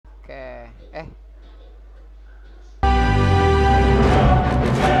Oke.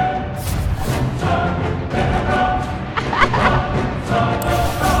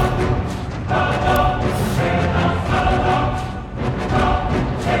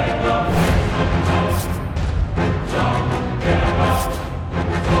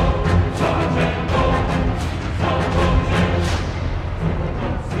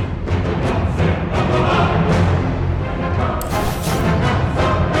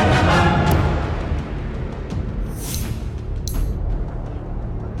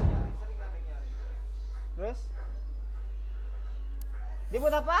 Terus?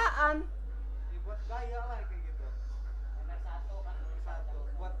 Dibuat apaan? Dibuat gaya lah kayak gitu. MR1 kan satu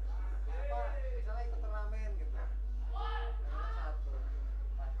buat apa misalnya ikut turnamen gitu. MR1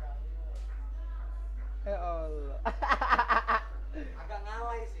 Ya Allah. agak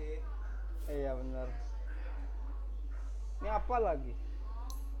ngalai sih. Iya bener. Ini apa lagi?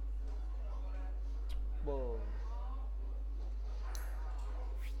 Bo.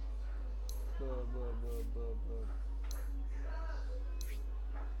 Bo.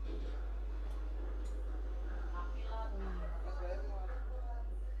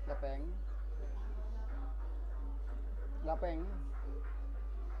 Gapeng. Official.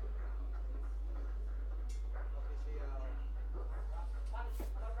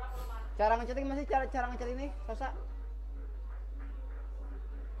 Cara ngechat masih cara ngechat ini, Sosa.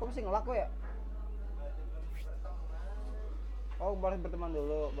 Kok masih ngelak ya? Oh, baru berteman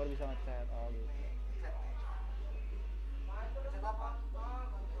dulu, baru bisa ngechat. Oh gitu. Chat apa?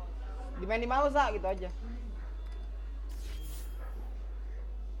 Dimain di mana, Sa? Gitu aja.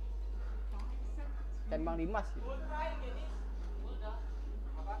 Kan Bang Dimas gitu.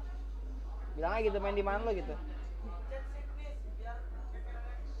 Apa? Bilang aja gitu, main di mana lo gitu.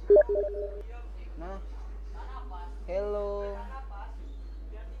 Nah. Hello.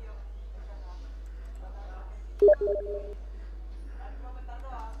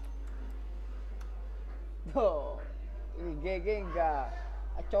 Tuh. Ini GG enggak.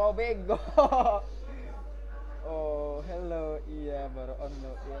 Cowok bego. Oh, hello. Iya, baru on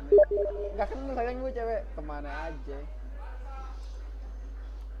lo. Iya, enggak kenal sayang gue cewek. Kemana aja.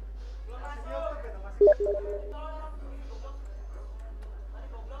 Masih YouTube gitu, masih.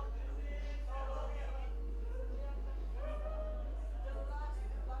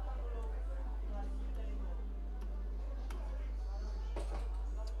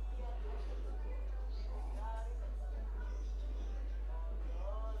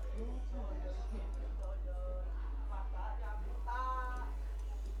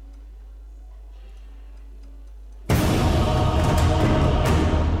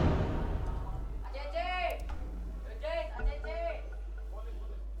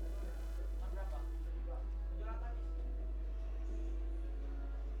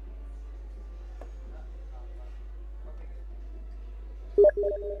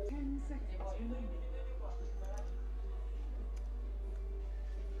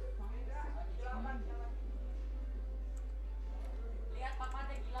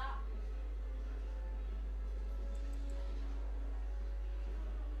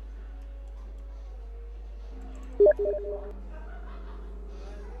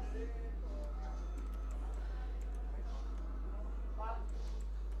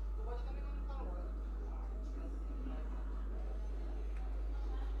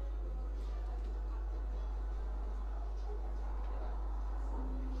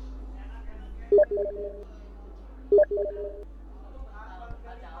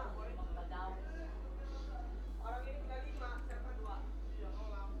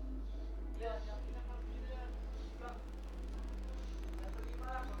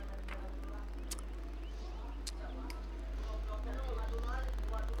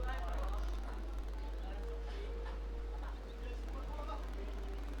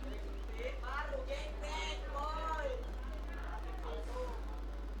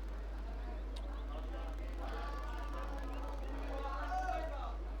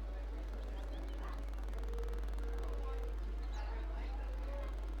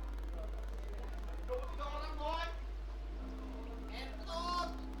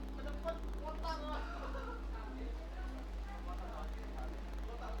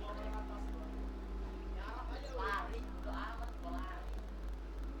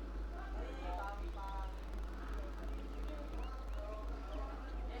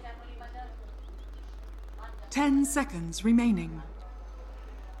 Ten seconds remaining.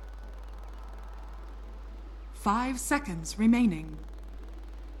 5 seconds remaining.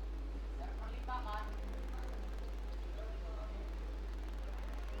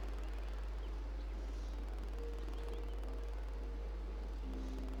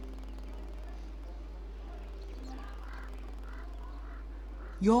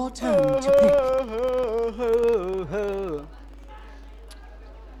 Your turn to pick.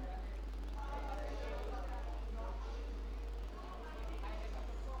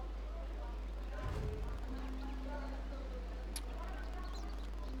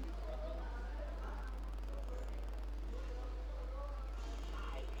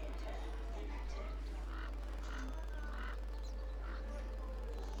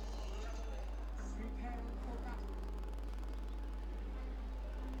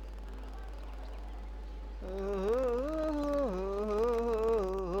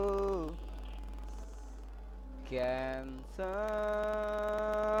 Cancer.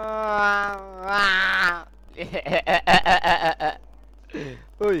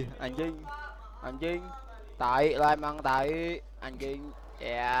 Ui, anjing. Anjing. Tai lah emang tai, anjing.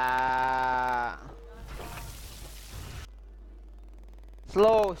 Ya.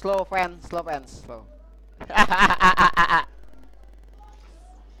 Slow fans, slow.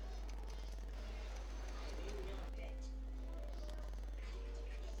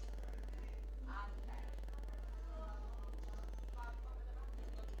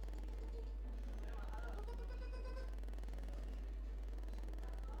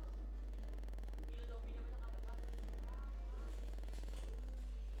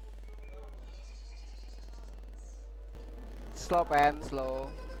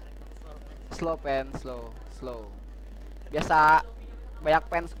 Slow. Biasa banyak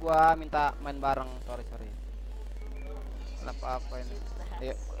fans gua minta main bareng, sorry. Kenapa apa ini?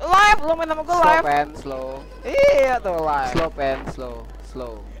 Iya. Live, lu main sama gua live. Slow. Iya tuh live.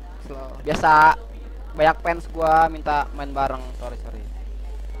 Slow. Biasa banyak fans gua minta main bareng, sorry.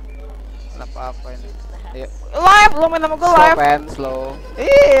 Kenapa apa ini? Iya. Live, lu main sama gua live. Slow.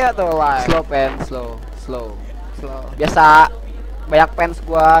 Iya tuh live. Slow. Biasa banyak fans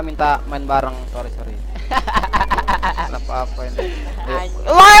gua minta main bareng, sorry. Kenapa apa ini? Iya.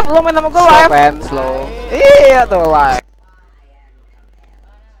 Live, lu main sama gua live. Slow. Iya tuh live.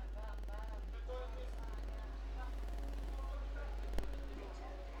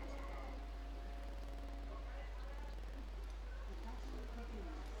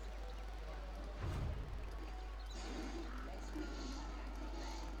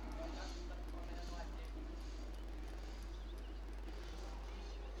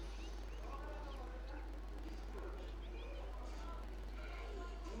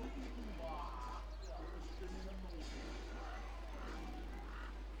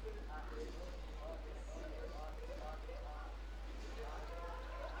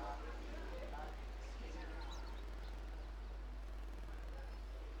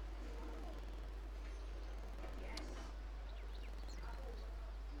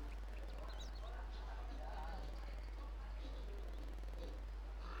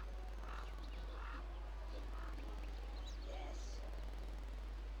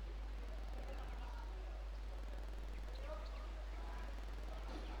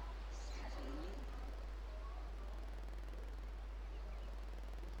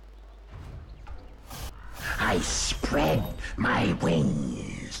 I spread my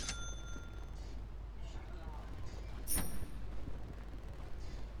wings.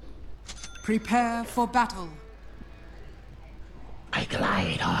 Prepare for battle. I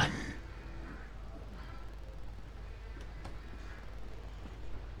glide on.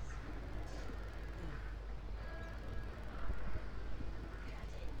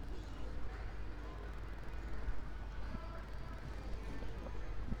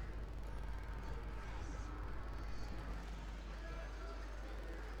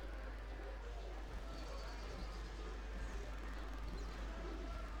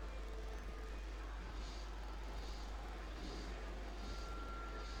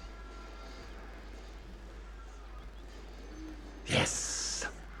 Yes.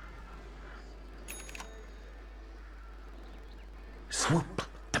 Swoop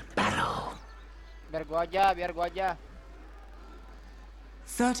the battle. Biar gua aja.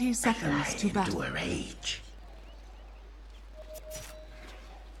 30 seconds to Fly battle. into a rage.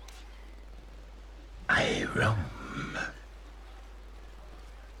 I roam.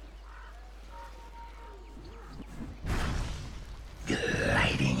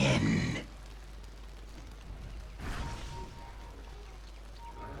 Gliding in.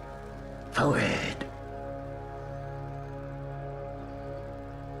 Forward.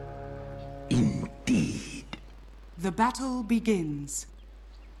 Indeed. The battle begins.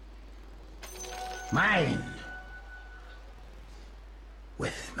 Mine.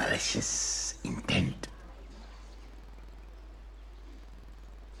 With malicious intent.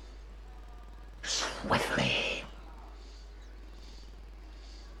 Swiftly.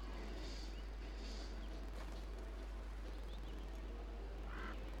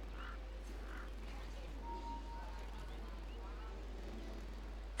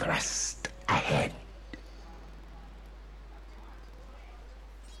 Thrust ahead.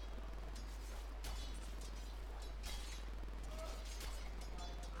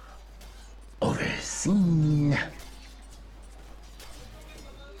 Overseen.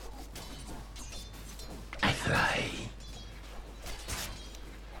 I fly.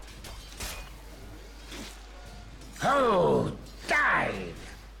 Oh, dive!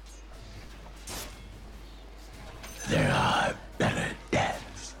 There are better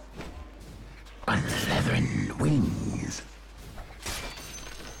deaths. On leathern wings.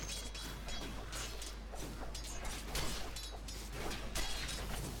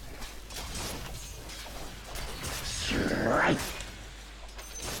 Strike!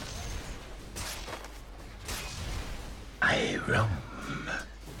 I roam.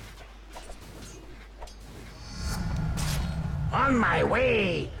 On my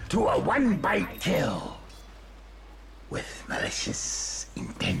way to a one-bite kill. With malicious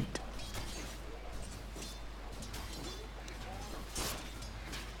intent.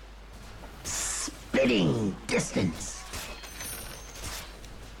 Spitting distance.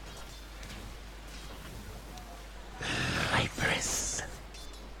 Viperous.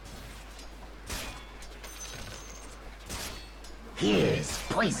 Here's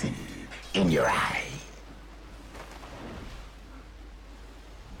poison in your eye.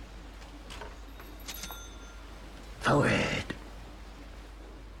 Forward.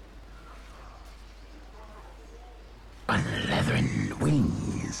 On leathern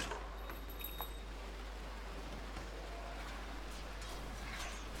wings.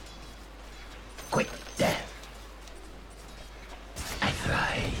 Quick death. I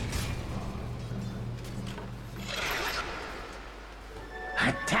fly.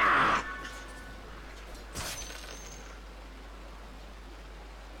 Attack!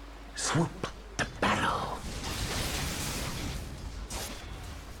 Swoop to battle.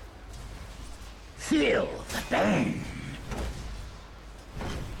 Feel the pain.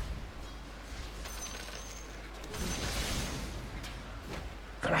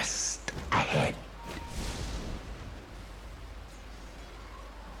 Thrust ahead.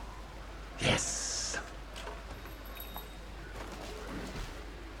 Yes.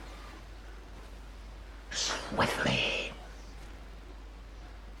 Swiftly.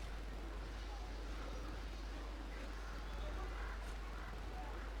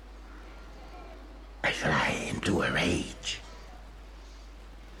 I fly into a rage.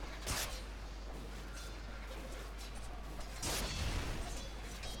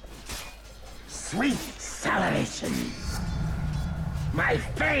 Sweet salivation. My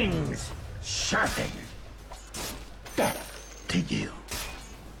fangs sharpen. Death to you.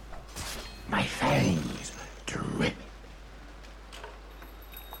 My fangs drip.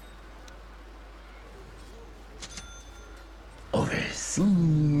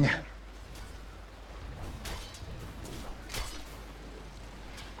 Overseen.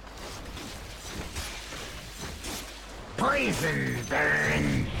 Poison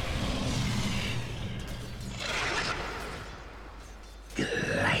burn.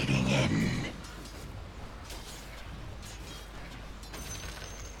 Gliding in.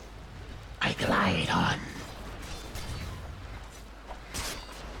 I glide on.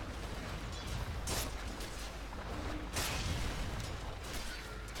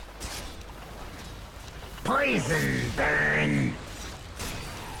 Poison burn.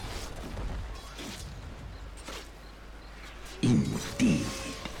 Indeed.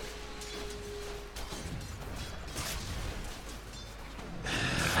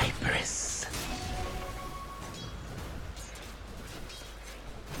 Viperous.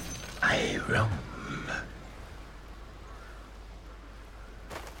 I roam.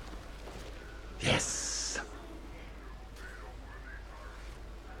 Yes.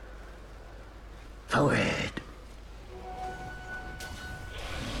 Forward.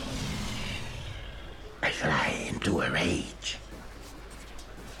 I fly into a rage.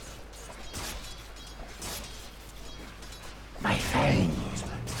 My fangs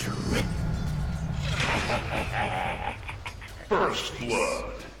drip. First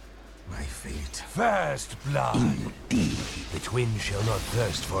blood. My fate. First blood. Indeed. The twin shall not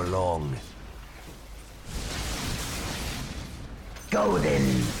thirst for long.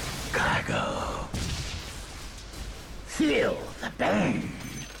 Golden cargo. Feel the burn.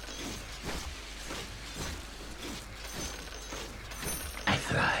 I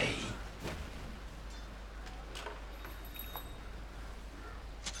fly.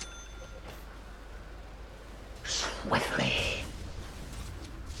 Swiftly.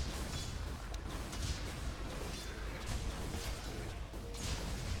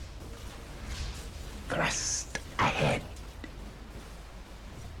 Thrust ahead.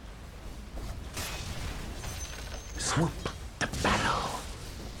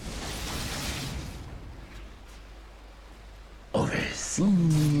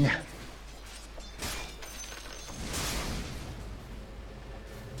 Overseen.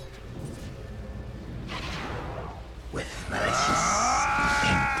 With malicious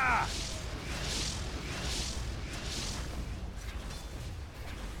intent.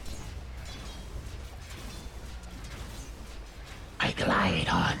 I glide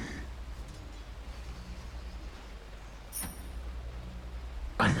on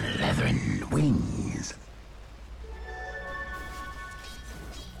leathern wings.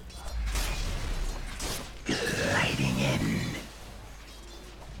 Gliding in.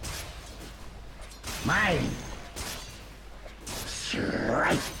 My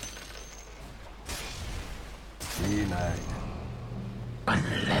strike. Denied. On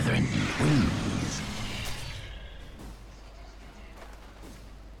leathern wings.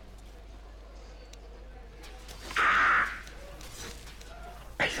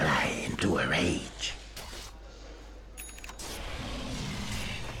 I fly into a rage.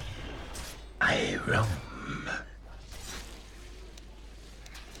 I roam.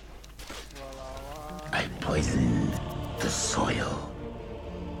 I poison the soil.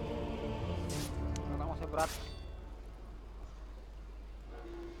 Orang masih berat.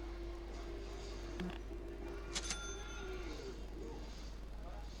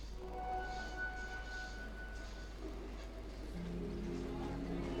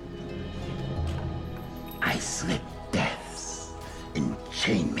 I slip death's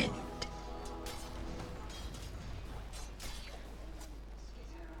enchainment.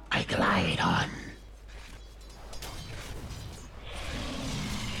 I glide on.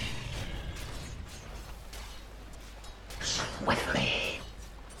 Swiftly.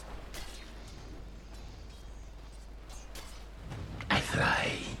 I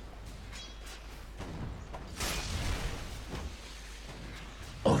fly.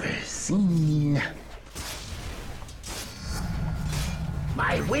 Overseen.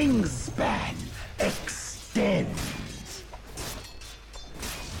 My wingspan extends.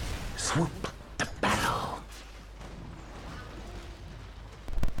 Swoop to battle.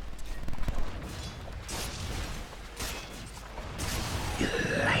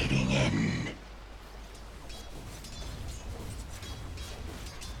 Gliding in.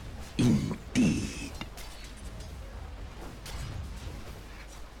 Indeed.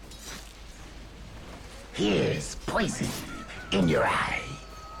 Here's poison in your eye.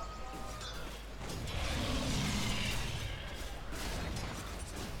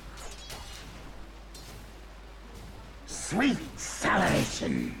 Sweet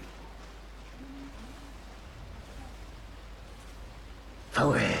salivation.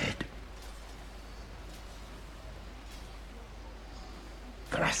 Forward.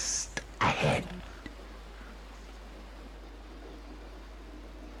 Thrust ahead.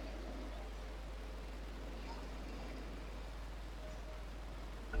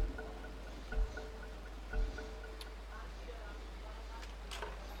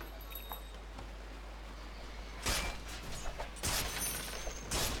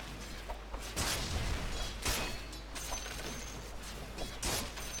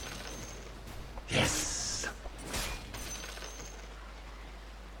 Yes.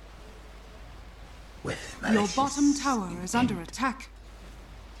 With Your malicious bottom tower is intent. under attack.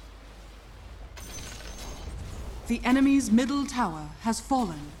 The enemy's middle tower has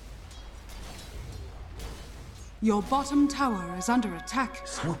fallen. Your bottom tower is under attack.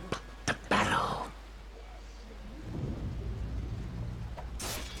 Swoop to battle.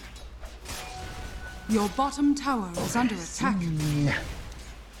 Your bottom tower is under attack. Overseen.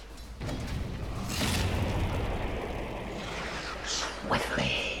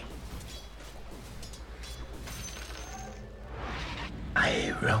 Swiftly.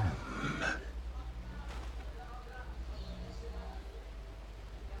 I roam.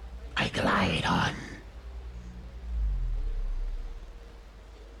 I glide on.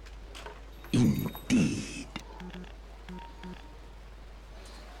 Indeed.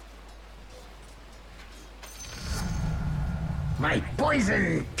 My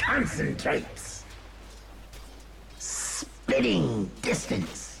poison concentrates. Spitting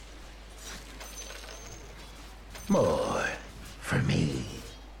distance. More for me.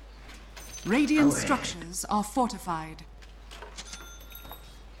 Radiant Away. structures are fortified.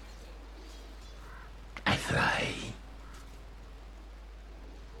 I fly.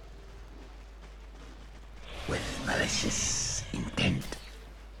 With malicious intent.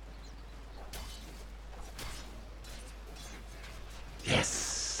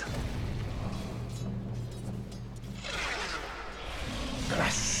 Yes.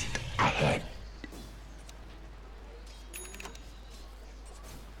 Thrust ahead.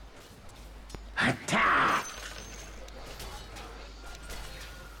 Attack!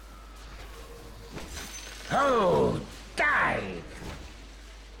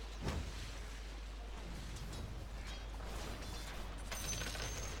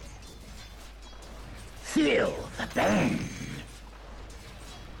 Feel the burn.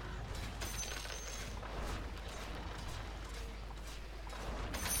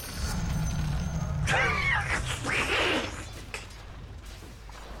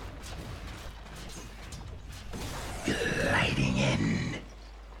 Gliding in.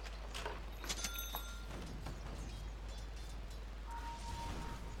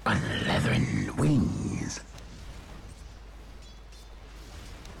 On leathern wings.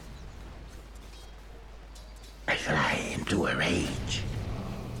 I fly into a rage.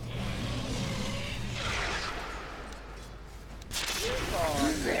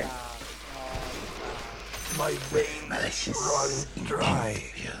 My veins Malicious. run dry.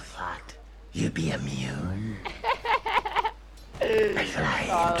 You thought you'd be immune? I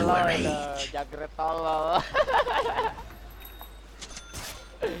fly into a rage. Jagret tolol.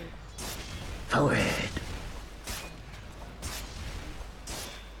 Forward.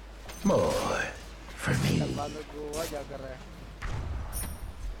 More for me. Lalu gua Jagger.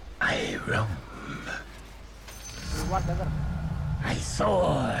 I roam. Keluar Jagger. I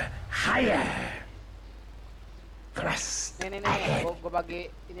soar higher. Thrust Nih, ahead. gua bagi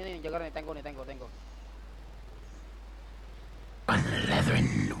ini nih Jagger nih, tenggo. On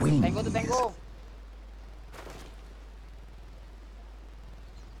leathern wings. Tenggo tuh tenggo.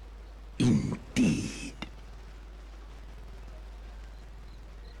 Indeed.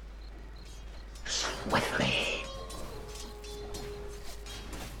 Swiftly.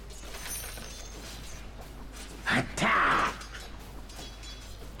 Attack.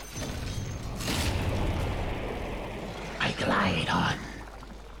 I glide on.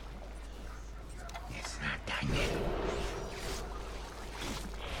 It's not done yet.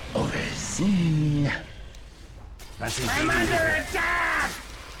 Overseen. I'm under attack!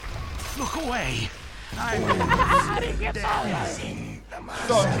 Look away! I'm poison.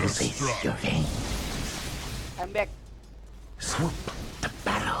 Release your veins. I'm back. Swoop to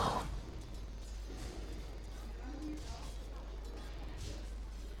battle.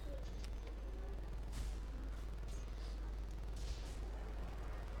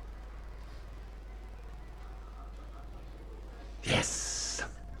 Yes.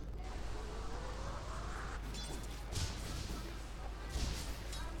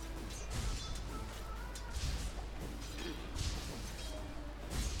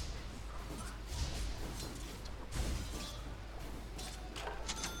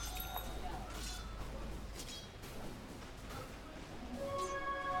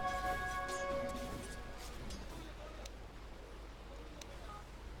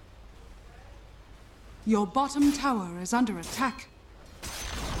 Your bottom tower is under attack.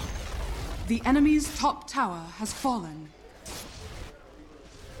 The enemy's top tower has fallen.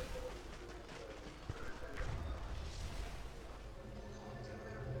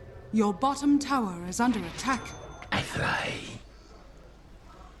 Your bottom tower is under attack. I fly.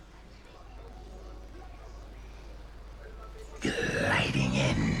 Gliding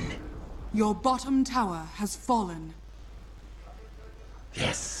in. Your bottom tower has fallen.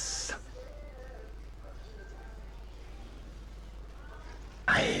 Yes.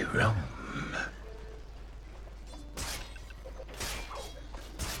 I roam.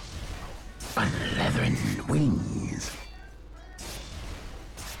 On leathern wings.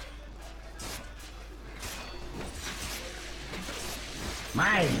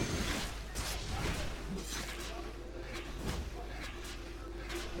 Mine.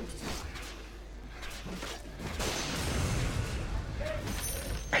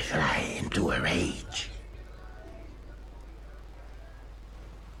 I fly into a rage.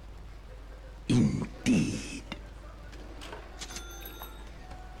 Indeed.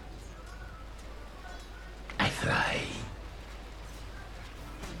 I fly.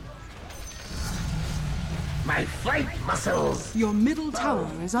 My flight muscles. Your middle tower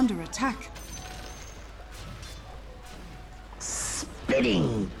is under attack.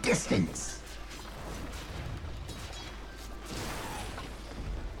 Spitting distance.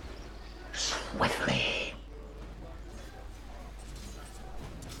 Swiftly.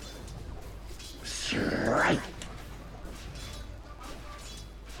 Strike.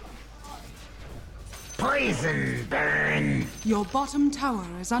 Poison burn. Your bottom tower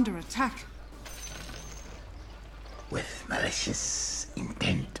is under attack. With malicious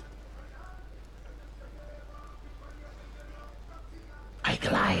intent. I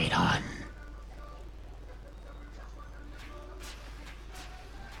glide on.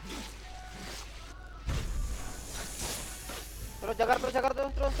 Terus Jagger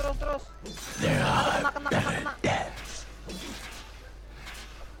terus. There are Kena. better deaths.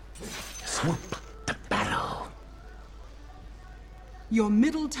 Swoop to battle. Your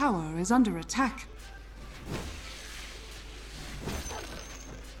middle tower is under attack.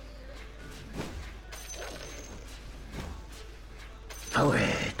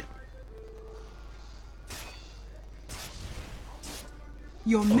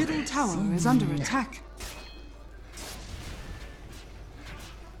 Your middle tower is under attack.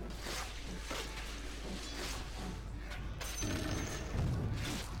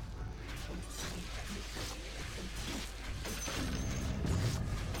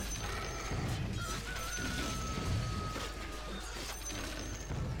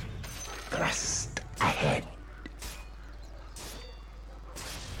 Thrust ahead.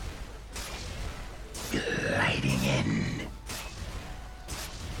 Gliding in.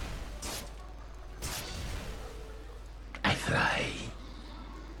 I fly.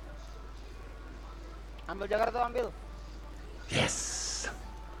 Ambil Jakarta tuh, ambil. Yes.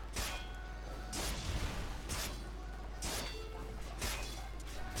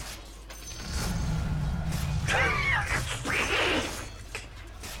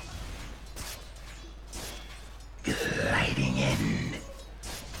 Gliding in.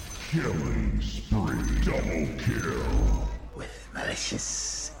 Killing spree. Double kill. With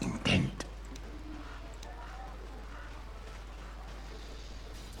malicious intent.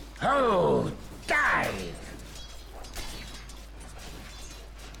 Oh, dive!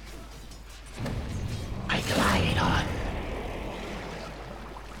 I glide on.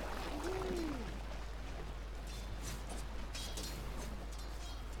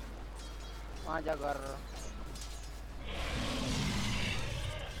 Mana Jagar?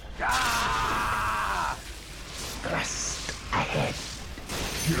 Thrust ahead.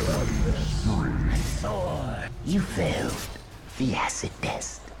 Killing spree. Thor, you failed the acid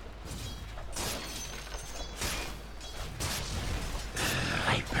test.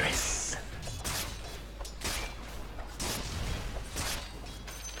 Viperous.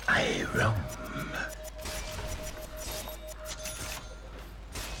 I roam.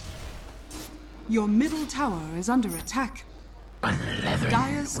 Your middle tower is under attack. Unleathered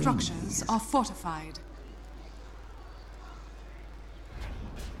Dire structures wings. are fortified.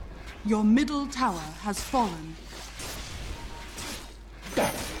 Your middle tower has fallen.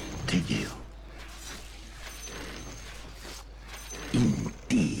 Death to you.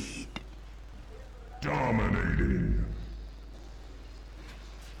 Indeed. Dominating.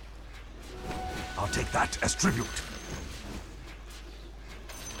 I'll take that as tribute.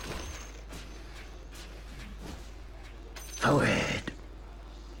 Forward.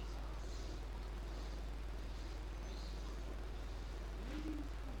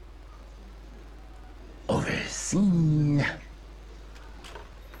 Overseen.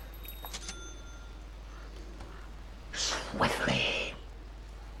 Swiftly.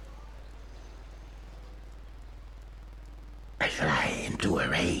 I fly into a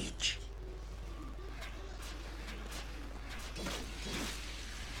rage.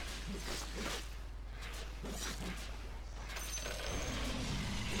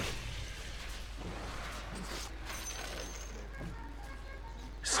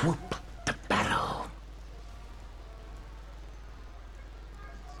 Swoop to battle.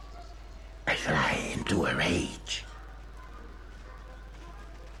 I fly into a rage.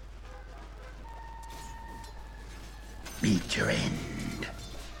 Meet your end.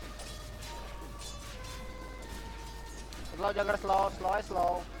 Slow Jagar, slow,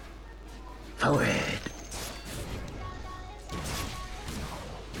 slow. Forward.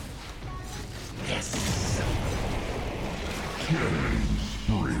 Yes. Killing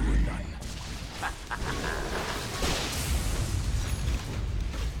spree.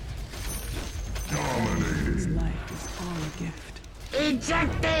 Dominating. Life is all a gift.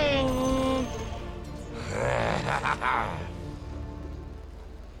 Ejecting!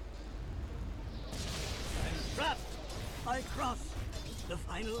 Trap! I cross. The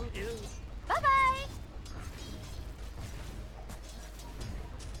final is... Bye-bye!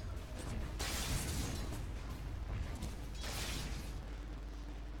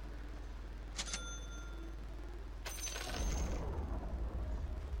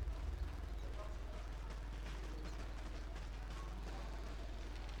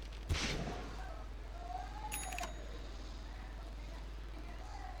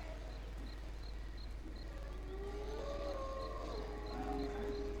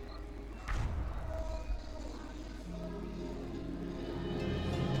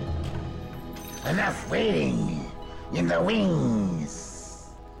 Enough waiting in the wings.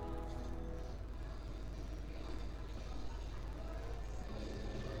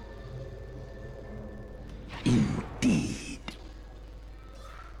 Indeed.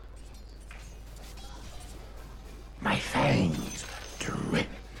 My fangs drip.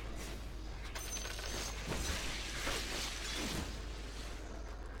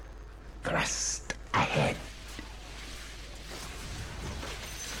 Thrust ahead.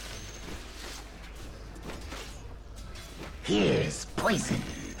 Here's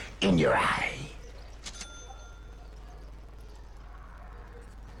in your eye.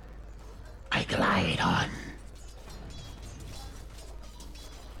 I glide on.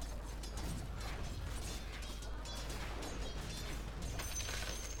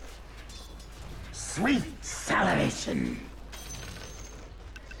 Sweet salivation.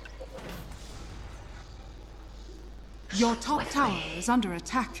 Your top tower is under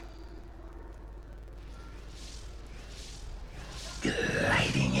attack.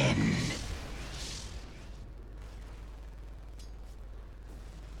 Gliding in.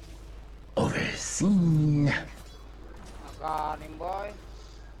 Overseen. Got him, boy.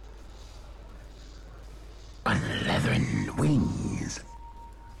 On leathern wings.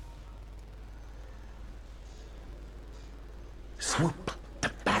 Swoop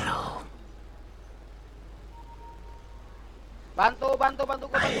the battle. Bantu gua, I bantu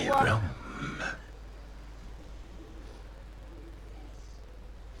gua. roam.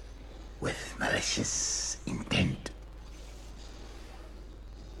 With malicious intent.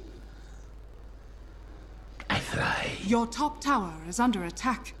 I fly. Your top tower is under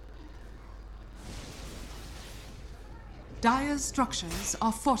attack. Dire's structures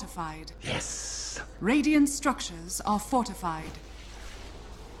are fortified. Yes. Radiant structures are fortified.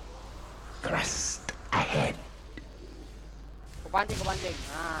 Thrust ahead. Kepancing.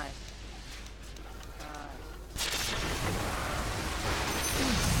 Nice.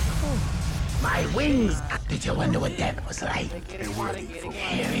 My wings! Did you wonder what that was like? Kiri.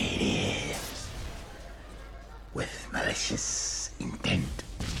 Here it is. With malicious intent.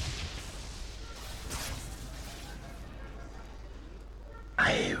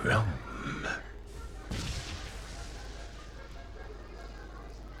 I roam.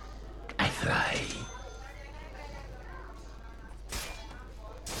 I fly.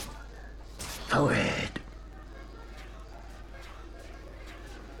 Forward.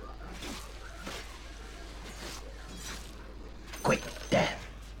 Quick death.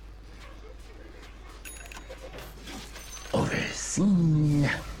 Overseen.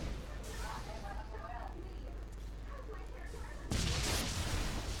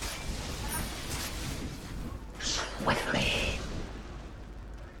 Swiftly.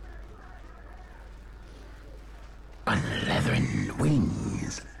 On leathern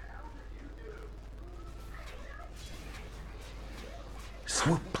wings.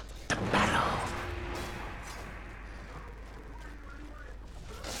 Swoop the battle.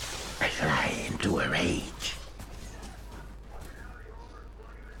 I fly into a rage.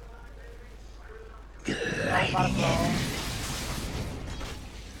 Gliding in.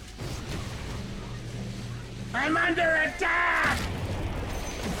 I'm under attack!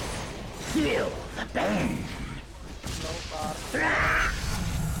 Feel the pain.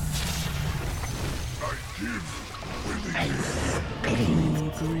 I'm spitting.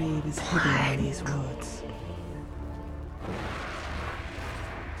 The grave is hidden in these woods.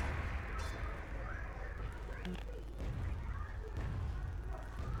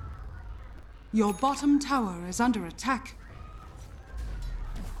 Your bottom tower is under attack.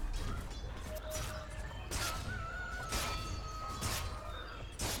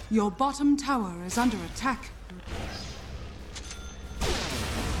 Your bottom tower is under attack.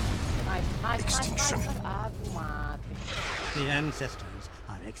 Nice. Extinction. Aduh, mati. The ancestors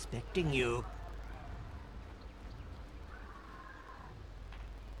are expecting you.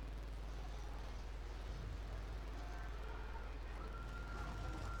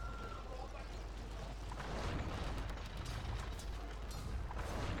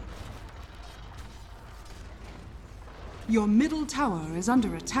 Your middle tower is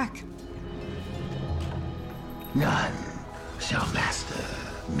under attack. None shall master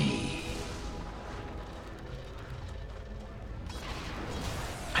me.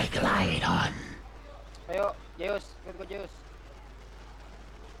 I glide on. Ayo, Zeus, ikut gua Zeus.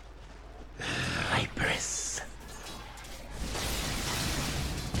 Viperous.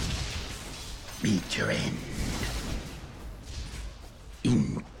 Meet your end.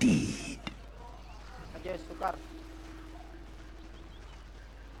 Indeed. Zeus, tukar.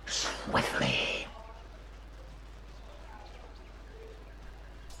 Swiftly.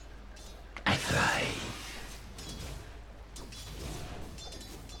 I fly.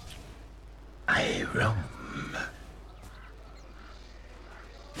 I roam.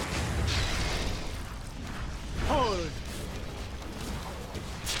 Hold!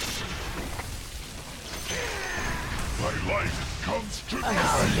 My light comes to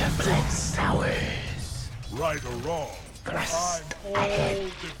Now your blood sours. right or wrong. Thrust I'm all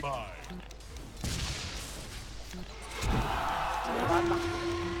ahead. divine.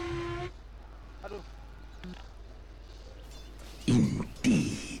 Aduh,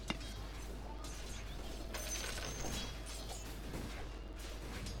 Indeed.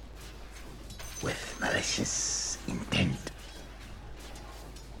 malicious intent.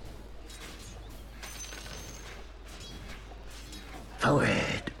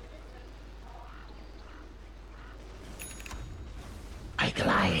 Forward. I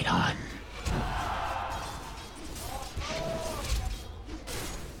glide on.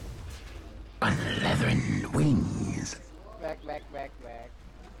 On leathern wings. Back.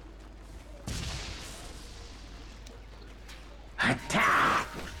 Attack!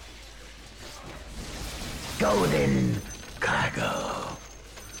 Golden cargo.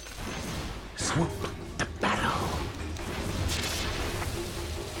 Swoop the battle.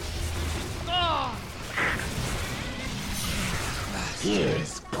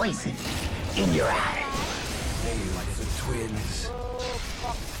 Here's poison in your eye. Like the twins.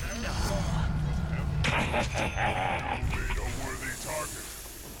 Made a worthy target.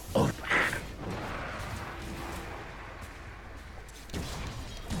 Oh.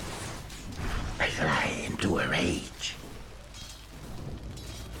 I fly into a rage.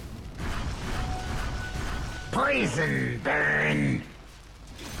 Poison burn.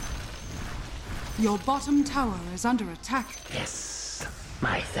 Your bottom tower is under attack. Yes,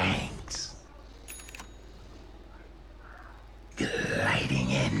 my thanks. Gliding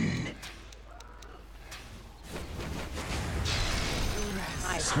in.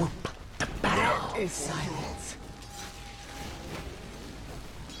 Swoop the battle. Is silence.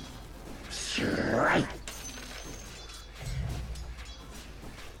 Strike.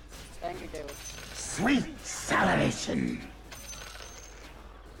 Thank you, David. Sweet salivation.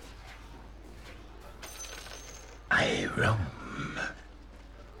 I roam.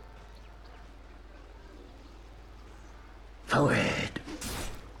 Forward.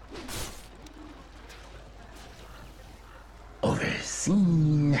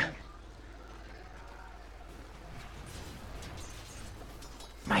 Overseen.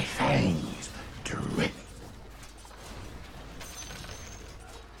 My fangs drip.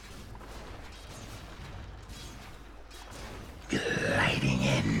 Gliding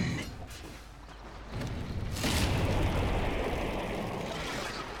in.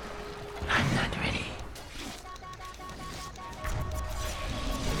 I'm not ready.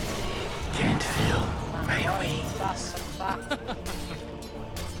 Can't feel my wings.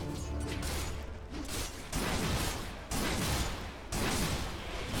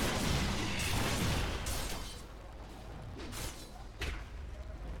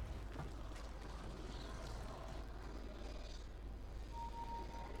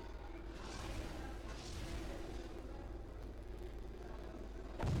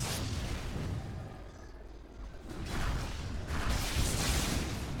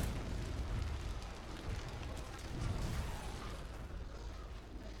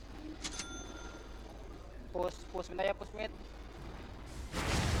 Push mid aja, push mid.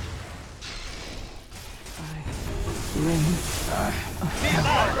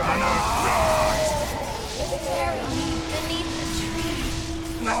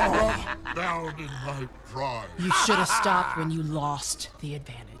 Down in my pride. You should have stopped when you lost the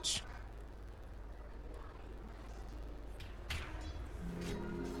advantage.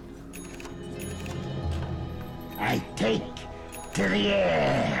 I take to the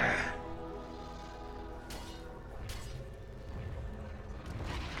air.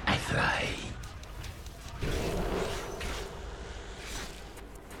 I fly.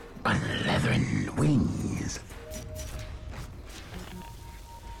 On leathern wings.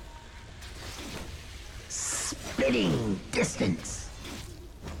 Spitting distance.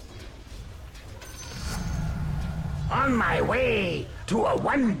 On my way to a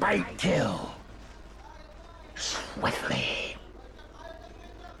one-bite kill. Swiftly.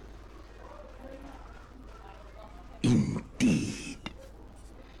 Indeed.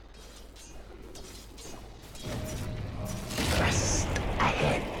 Thrust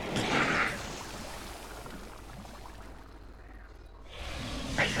ahead.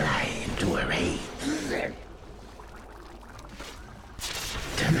 I fly into a rage.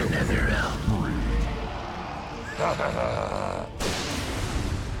 To another realm.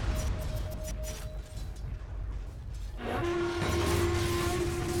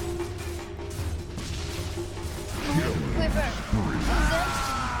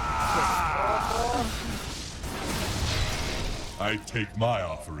 I take my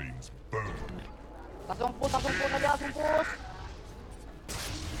offerings burn. Langsung push aja, langsung push.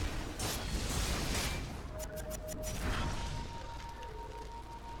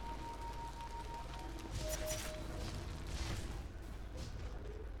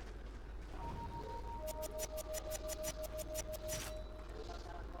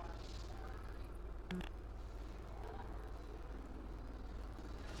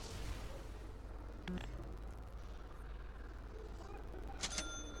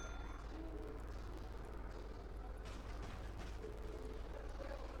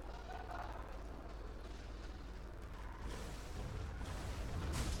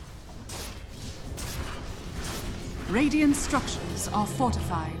 Radiant structures are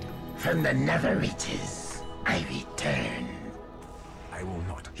fortified. From the nether reaches, I return. I will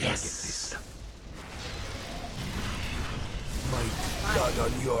not Yes. forget this. My blood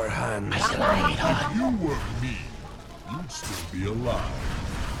on your hands. Glide on. If you were me, you'd still be alive.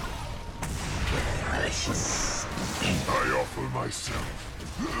 Malicious. I offer myself.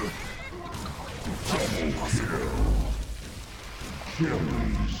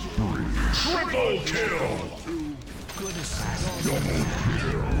 Triple kill! Good assassin.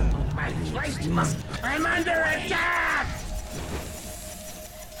 My flight must. I'm under attack!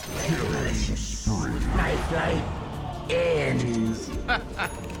 Malicious. My flight ends.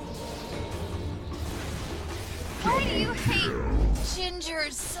 Why do you hate Ginger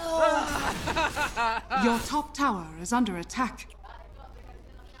so? Your top tower is under attack.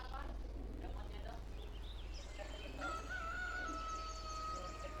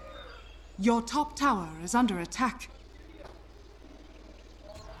 Your top tower is under attack.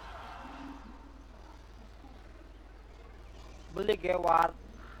 Beli gewar.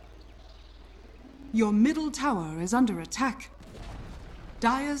 Your middle tower is under attack.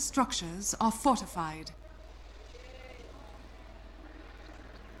 Dire's structures are fortified.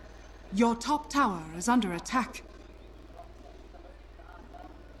 Your top tower is under attack.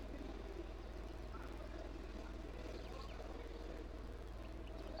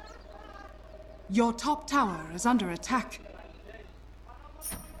 Your top tower is under attack.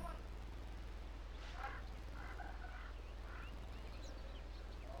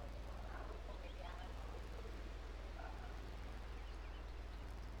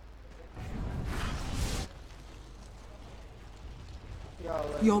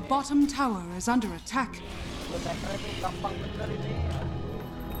 Your bottom tower is under attack.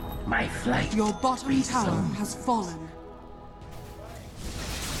 My flight. Your bottom tower resumes. has fallen.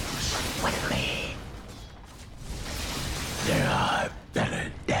 Quickly. There are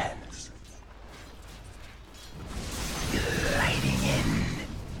better deaths. Gliding in.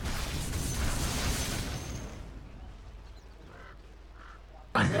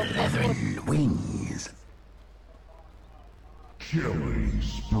 On leathern wings. Killing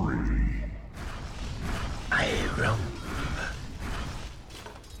spree. I roam.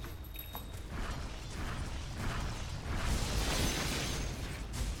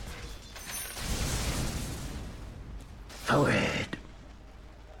 Forward.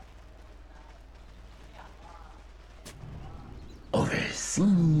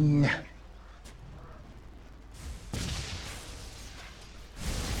 Overseen.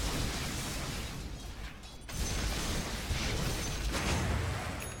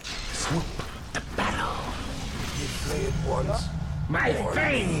 Swoop the battle. You play it once. My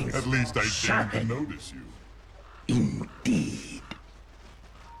fangs! At least I didn't Sharpen. notice you. Indeed.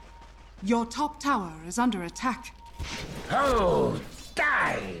 Your top tower is under attack. Oh,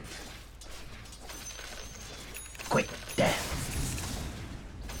 dive! Quick death.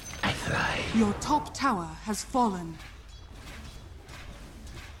 I fly. Your top tower has fallen.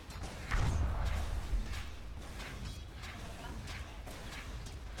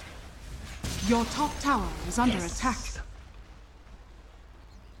 Your top tower is under Yes. attack.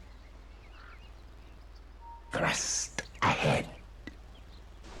 Thrust ahead.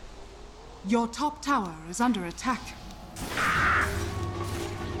 Your top tower is under attack.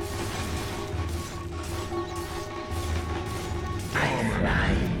 I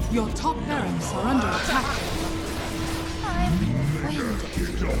fly. Your top barracks are under attack. I'm winded.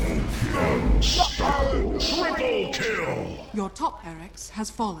 Triple kill! Your top barracks has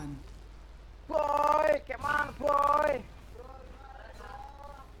fallen. Boy, kemana boy?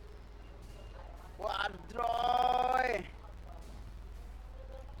 Wadroy.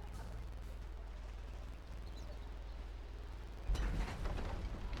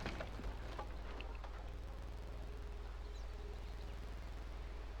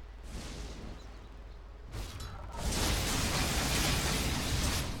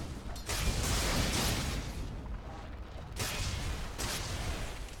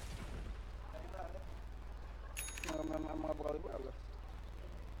 Mga bagal-bagal.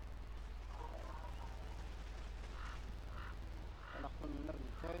 Anak bener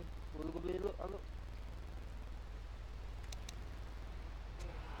nih, coy. Dulu gue beli dulu, halo.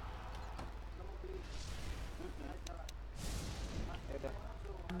 Yaudah.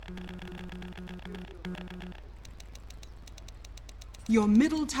 Your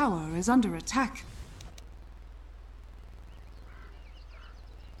middle tower is under attack.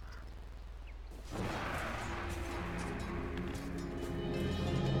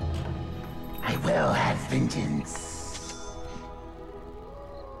 I will have vengeance.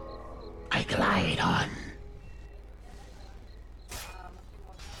 I glide on.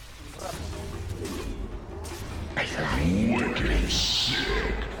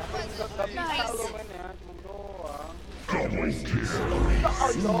 Nice. lu mainnya, cuma doang. Double kill.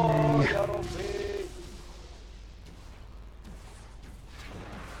 Allah, ya Robby.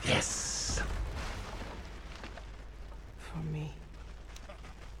 Yes. For me.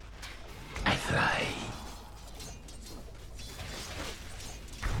 I fly.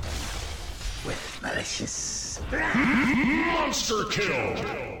 With malicious. Monster kill.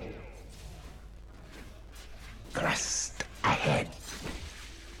 Thrust ahead.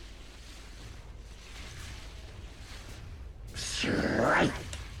 Strike.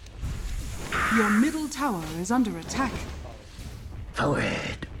 Your middle tower is under attack.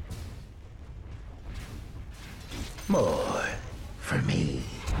 Forward. More for me.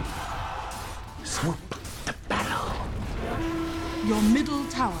 Swoop to battle. Your middle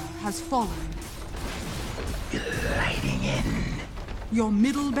tower has fallen. Gliding in. Your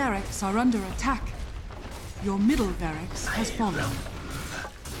middle barracks are under attack. Your middle barracks has fallen.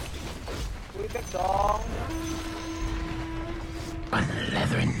 Quick dong. On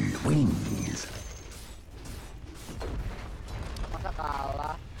leathern wings. Masa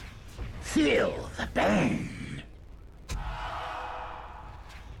kalah? Feel the burn.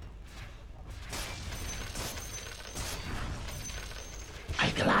 I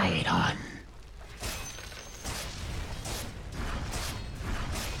glide on.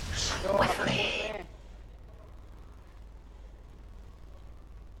 Swiftly.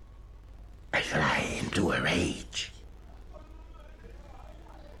 I fly into a rage.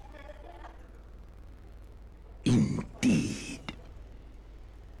 Indeed.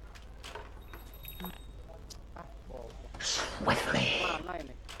 Swiftly. Mana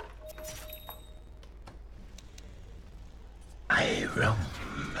ini? I roam.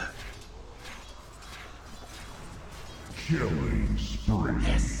 Killing spree.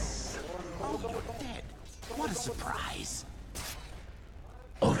 Yes. Dead. What a surprise.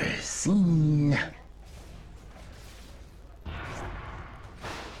 Overseen.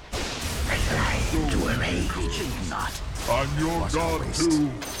 I fly into a rage. Not. I'm your god too.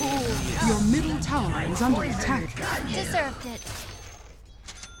 Your middle tower is under attack. Deserved it.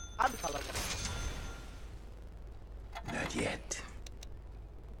 Aduh, salah. Not yet.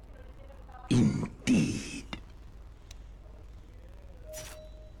 Indeed.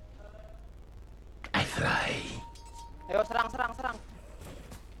 I fly Ayo serang, serang, serang.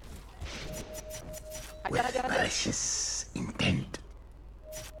 Hajar, with hajar, hajar. malicious intent.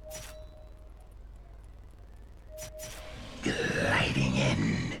 Gliding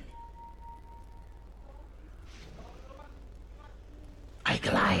in. I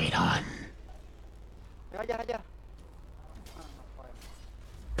glide on. Ayo hajar, hajar.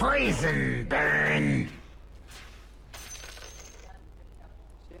 Poison burn.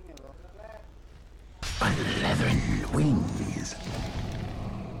 Sini loh. On leathern wings.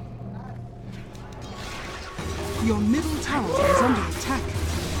 Your middle tower is under attack.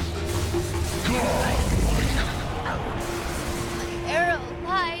 Arrow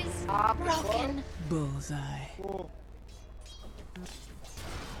lies broken. Bullseye.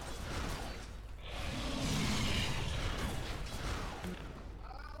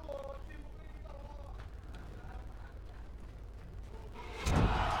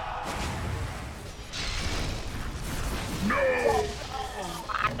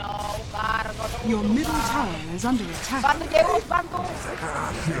 Your middle tower is under attack. Bantu Zeus, bantu.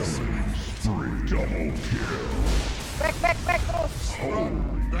 Killing spree. Double kill. Back, back, back terus. Holy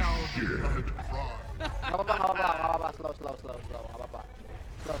shit. Gak apa-apa, gak apa-apa, gak apa-apa. Slow, slow, slow, slow. Gak apa-apa.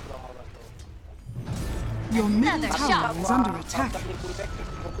 Slow, slow, gak apa-apa. Slow. Your middle Another tower shot. is under attack.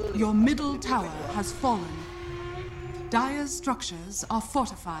 Your middle tower has fallen. Dire's structures are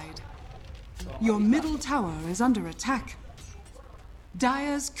fortified. Your middle tower is under attack.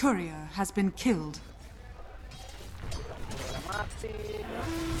 Dire's courier has been killed. Mati.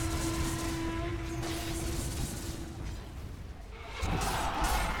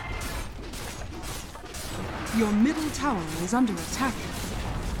 Your middle tower is under attack.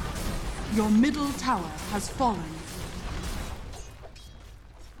 Your middle tower has fallen.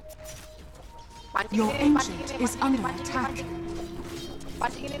 Pancing Your ini, pancing ancient ini, is pancing under ini, pancing, attack. pancing.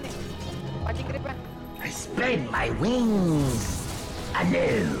 Pancing ini nih. Pancing creeper. I spread my wings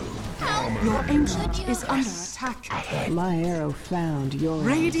anew. Your ancient is under attack. My arrow found your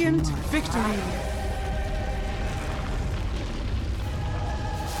Radiant victory.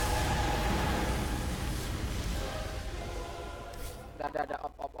 Ada,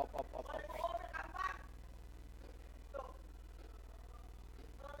 op, op, op, op, op, op.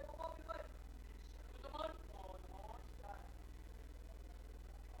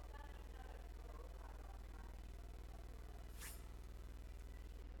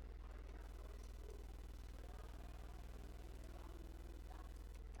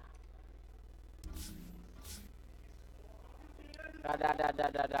 Dah.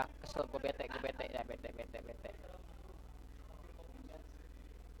 Kesel gue bete ya, bete.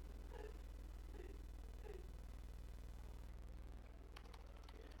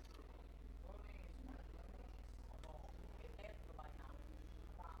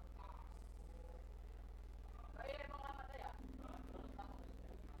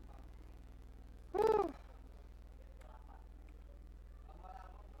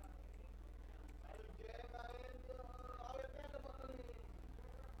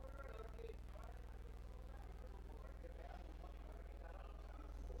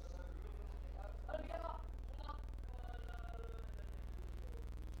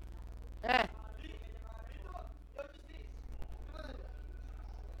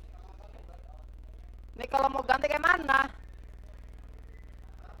 Ini kalau mau ganti kayak mana?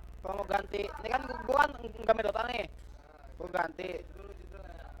 Kalau mau ganti, ini kan gua kan nggak main Dota nih. Gua ganti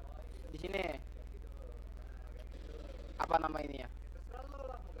di sini. Apa nama ini ya?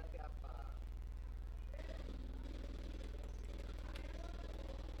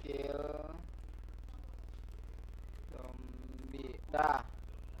 Kill zombie. Dah.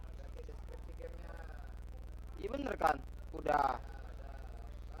 Iya bener kan? Udah.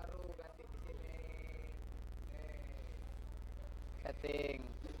 Setting.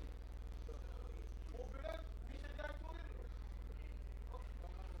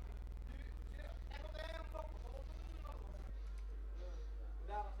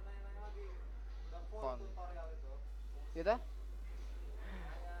 Gitu?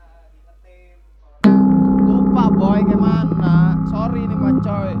 Lupa boy gimana? Sorry nih mah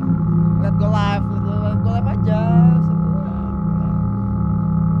coy. Let go live aja.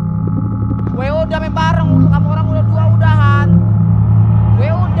 Gue udah main bareng, kamu orang udah 2 udahan. Gue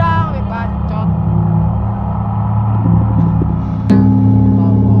udah main bacot.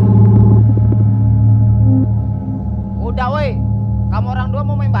 Udah woi. Kamu orang 2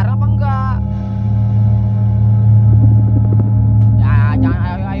 mau main bareng apa enggak? Ya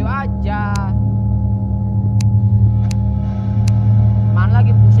jangan ayo aja. Mana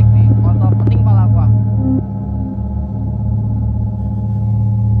lagi musik nih? Kontol penting pala gua.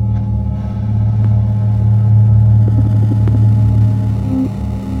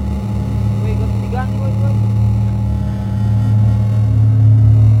 Woi, gua diganti woi.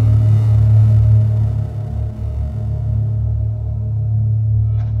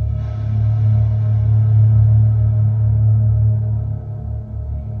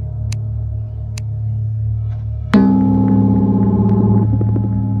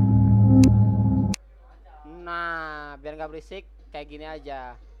 Biar nggak berisik kayak gini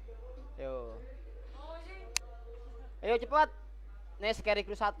aja. Yo. Ayo cepet. Nih Scary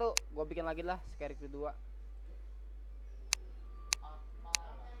Crew 1, gua bikin lagi lah Scary Crew 2.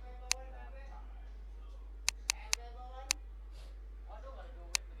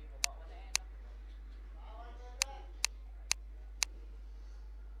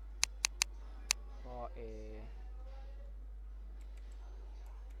 Oh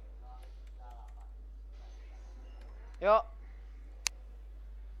Yuk.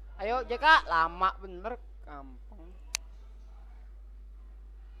 Ayo JK, lama bener gampang.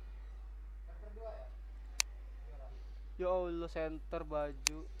 Ya Allah, center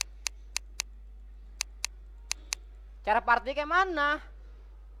baju. Cara party kayak mana?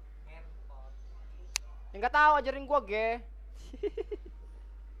 Enggak tahu, ajarin gua, ge.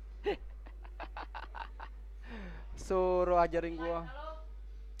 Suruh ajarin gua.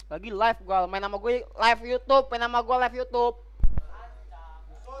 Lagi live gua, main sama gue live YouTube,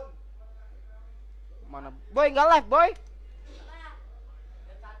 Mana? Boy, enggak live, boy.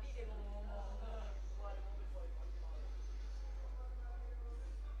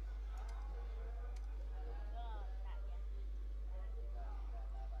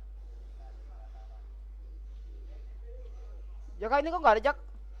 Jaka ini kok nggak ada Jak?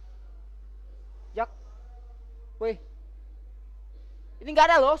 Jak, wih, ini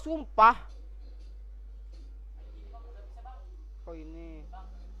nggak ada loh, sumpah.